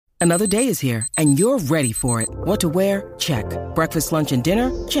Another day is here, and you're ready for it. What to wear? Check. Breakfast, lunch, and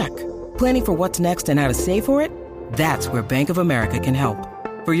dinner? Check. Planning for what's next and how to save for it? That's where Bank of America can help.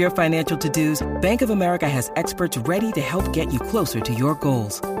 For your financial to-dos, Bank of America has experts ready to help get you closer to your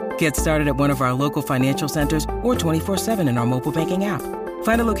goals. Get started at one of our local financial centers or 24/7 in our mobile banking app.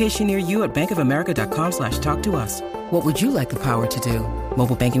 Find a location near you at bankofamerica.com/talktous. What would you like the power to do?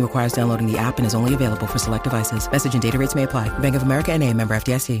 Mobile banking requires downloading the app and is only available for select devices. Message and data rates may apply. Bank of America N.A., member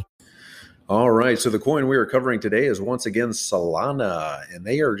FDIC. All right, so the coin we are covering today is once again Solana, and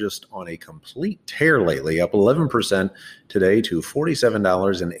they are just on a complete tear lately, up 11% today to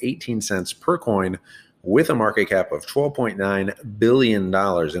 $47.18 per coin with a market cap of $12.9 billion.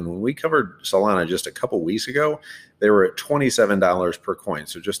 And when we covered Solana just a couple weeks ago, they were at $27 per coin,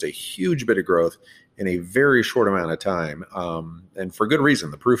 so just a huge bit of growth in a very short amount of time, and for good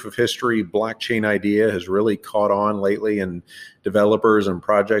reason. The proof of history blockchain idea has really caught on lately, and developers and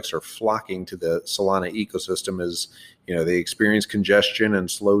projects are flocking to the Solana ecosystem as they experience congestion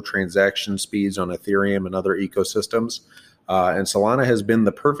and slow transaction speeds on Ethereum and other ecosystems. And Solana has been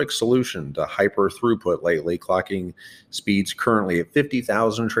the perfect solution to hyper throughput lately, clocking speeds currently at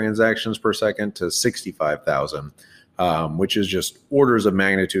 50,000 transactions per second to 65,000. Which is just orders of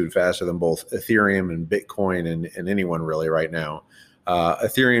magnitude faster than both Ethereum and Bitcoin and anyone really right now.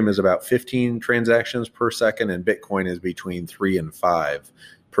 Ethereum is about 15 transactions per second, and Bitcoin is between 3 and 5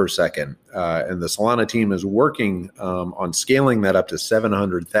 per second. And the Solana team is working on scaling that up to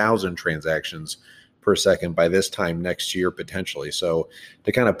 700,000 transactions per second by this time next year, potentially. So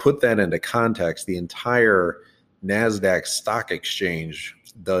to kind of put that into context, the entire NASDAQ stock exchange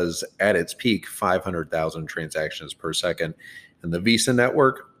does at its peak 500,000 transactions per second, and the Visa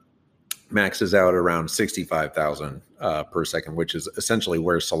network maxes out around 65,000 per second, which is essentially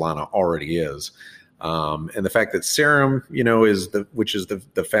where Solana already is. And the fact that Serum, is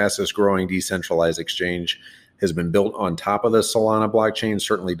the fastest growing decentralized exchange, has been built on top of the Solana blockchain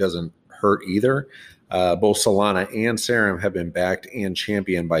certainly doesn't hurt either. Both Solana and Serum have been backed and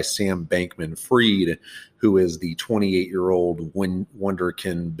championed by Sam Bankman-Fried, who is the 28-year-old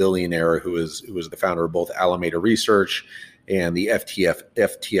wonderkin billionaire who was the founder of both Alameda Research and the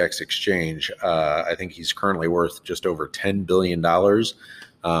FTX exchange. I think he's currently worth just over $10 billion. So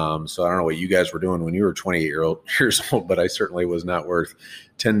I don't know what you guys were doing when you were 28 years old, but I certainly was not worth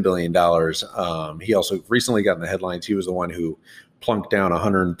 $10 billion. He also recently got in the headlines. He was the one who plunked down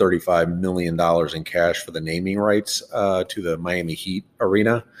 $135 million in cash for the naming rights to the Miami Heat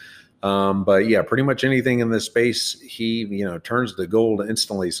arena. But yeah, pretty much anything in this space, he turns to gold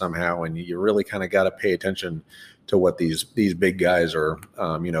instantly somehow, and you really kind of got to pay attention to what these big guys are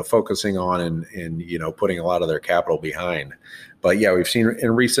focusing on and putting a lot of their capital behind. But yeah, we've seen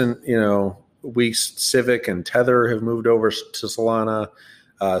in recent weeks, Civic and Tether have moved over to Solana.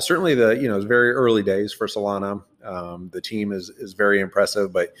 Certainly it's very early days for Solana. The team is very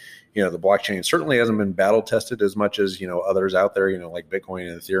impressive, but the blockchain certainly hasn't been battle tested as much as others out there, like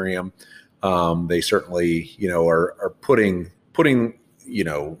Bitcoin and Ethereum. They certainly are putting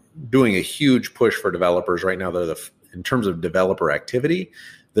doing a huge push for developers right now. They're in terms of developer activity,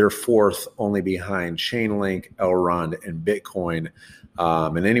 they're fourth only behind Chainlink, Elrond, and Bitcoin.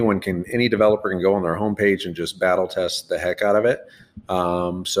 And any developer can go on their homepage and just battle test the heck out of it.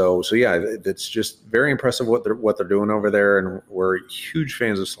 So yeah, it's just very impressive what they're doing over there. And we're huge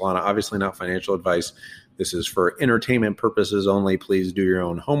fans of Solana. Obviously not financial advice. This is for entertainment purposes only. Please do your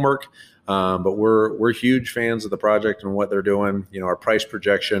own homework. But we're huge fans of the project and what they're doing. Our price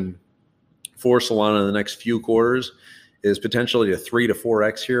projection for Solana in the next few quarters is potentially a 3 to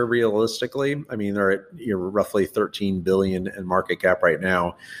 4x here realistically. I mean, they're at roughly 13 billion in market cap right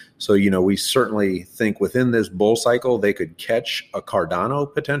now. So, we certainly think within this bull cycle, they could catch a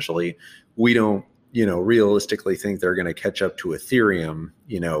Cardano potentially. We don't, realistically think they're going to catch up to Ethereum,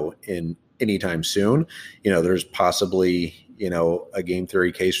 in anytime soon. There's possibly, a game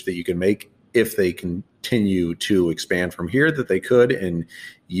theory case that you can make if they continue to expand from here that they could in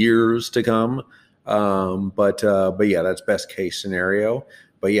years to come. But yeah, that's best case scenario.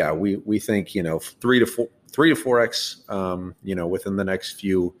 But yeah, we think 3 to 4x within the next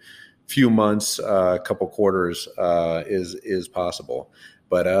few months, couple quarters is possible.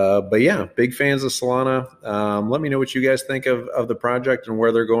 But yeah, big fans of Solana. Let me know what you guys think of the project and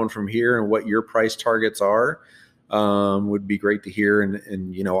where they're going from here and what your price targets are. Would be great to hear,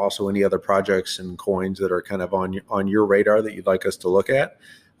 and also any other projects and coins that are kind of on your radar that you'd like us to look at.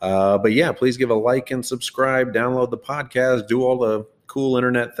 But yeah, please give a like and subscribe, download the podcast, do all the cool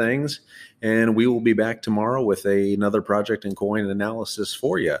internet things, and we will be back tomorrow with another project and coin analysis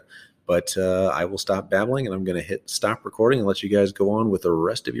for you. But I will stop babbling, and I'm going to hit stop recording and let you guys go on with the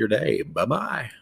rest of your day. Bye-bye.